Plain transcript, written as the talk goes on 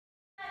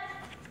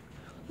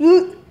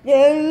There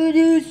it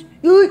is.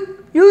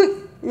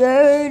 Hey,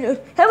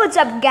 what's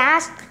up,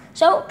 guys?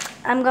 So,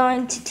 I'm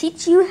going to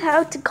teach you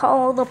how to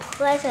call the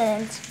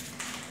president.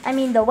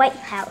 The White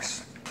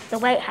House. The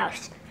White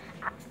House.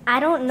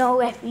 I don't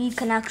know if you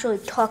can actually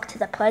talk to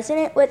the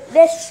president with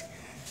this,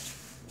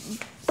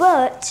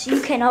 but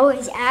you can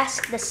always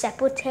ask the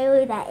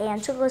secretary that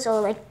answers,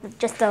 or like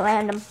just a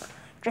random,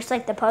 just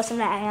like the person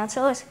that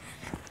answers.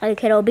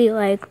 Like it'll be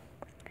like,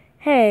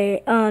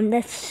 hey,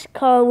 this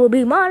call will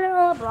be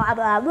monitored, blah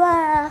blah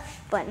blah,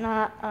 but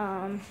not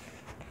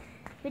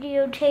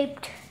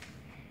videotaped.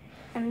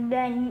 And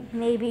then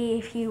maybe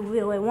if you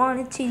really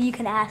wanted to, you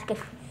can ask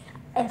if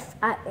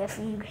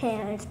you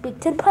can speak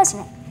to the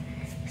president.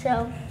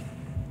 So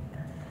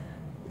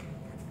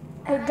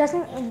it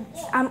doesn't.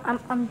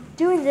 I'm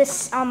doing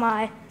this on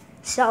my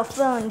cell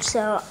phone,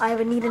 so I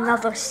would need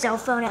another cell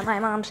phone at my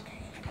mom's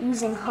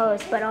using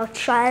hers. But I'll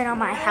try it on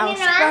my house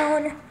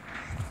phone.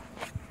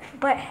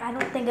 But I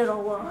don't think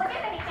it'll work.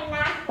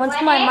 Once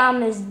my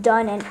mom is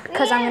done, and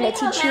because I'm gonna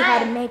teach you how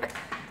to make,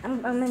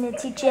 I'm gonna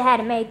teach you how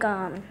to make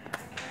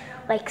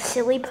like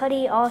silly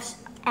putty also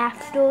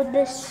after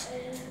this.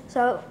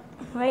 So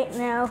right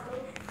now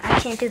I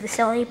can't do the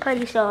silly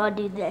putty, so I'll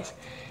do this.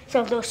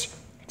 So those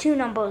two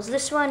numbers.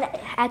 This one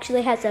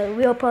actually has a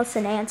real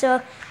person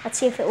answer. Let's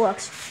see if it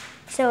works.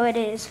 So it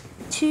is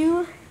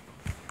 2,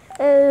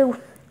 0,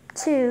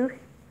 2,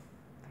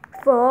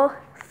 4,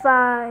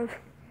 5,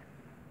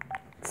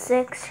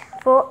 6,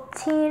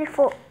 14,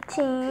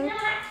 14.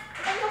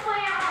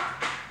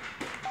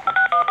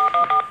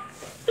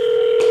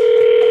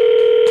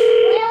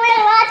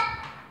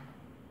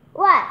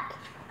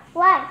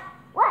 What?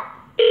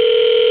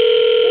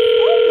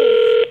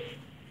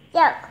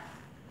 Yo.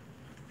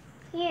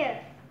 Here.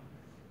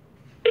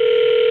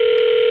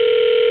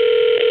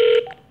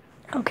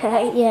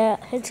 Okay, yeah,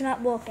 it's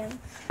not working.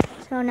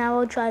 So now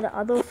we'll try the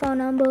other phone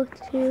number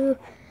too.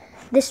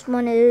 This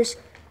one is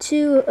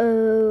 2,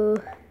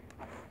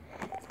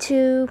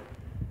 2,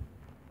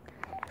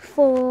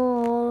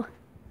 4,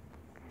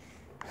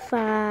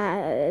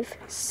 5,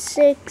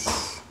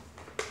 6,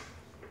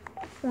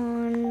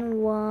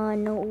 1,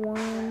 1,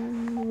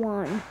 1,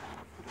 1.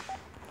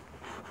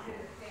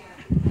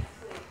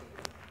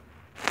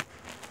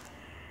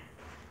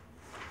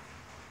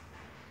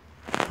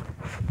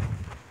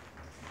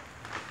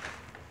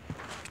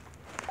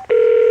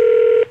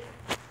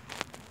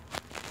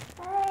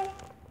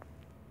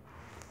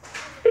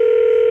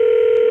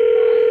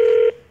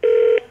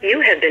 You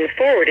have been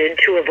forwarded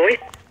to a voice.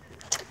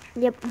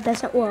 Yep,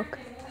 doesn't work.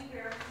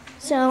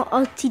 So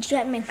I'll teach you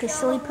how to make a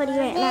silly putty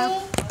right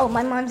now. Oh,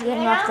 my mom's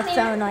getting off the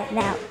phone right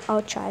now.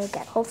 I'll try to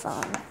get her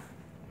phone.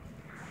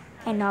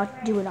 And I'll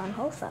do it on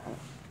her phone.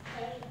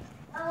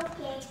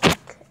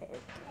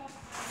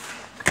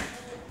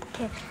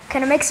 Okay.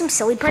 Can I make some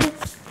silly putty?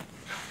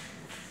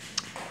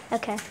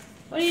 Okay.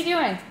 What are you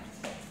doing?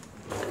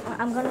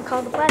 I'm gonna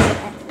call the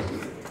president.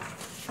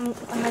 I'm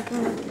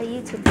making a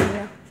YouTube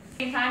video.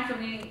 Same time, so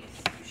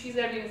she's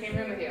there in the same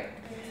room with you.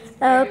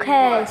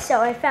 Okay, so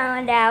I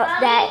found out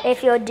that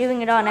if you're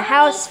doing it on a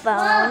house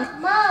phone,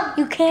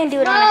 you can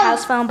do it on a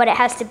house phone, but it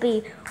has to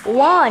be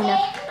 1,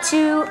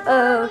 2,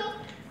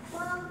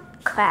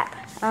 crap.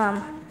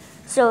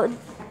 So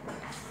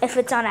if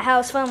it's on a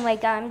house phone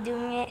like I'm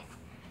doing it,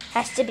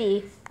 has to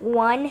be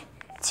 1,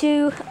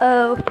 2,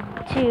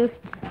 2,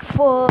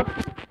 4,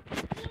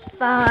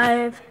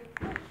 5,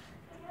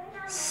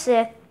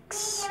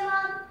 6,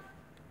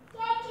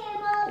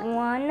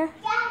 1.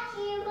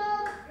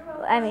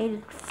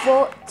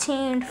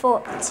 14,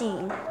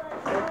 14.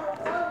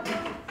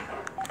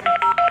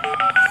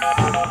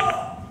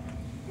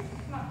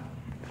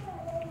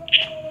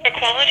 For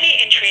quality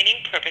and training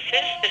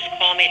purposes, this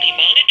call may be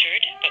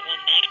monitored but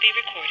will not be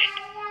recorded.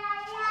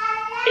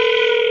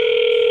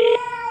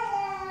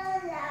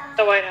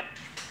 The White House.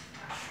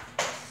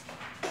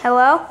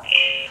 Hello?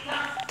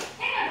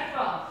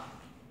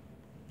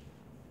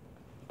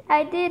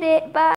 I did it. Bye.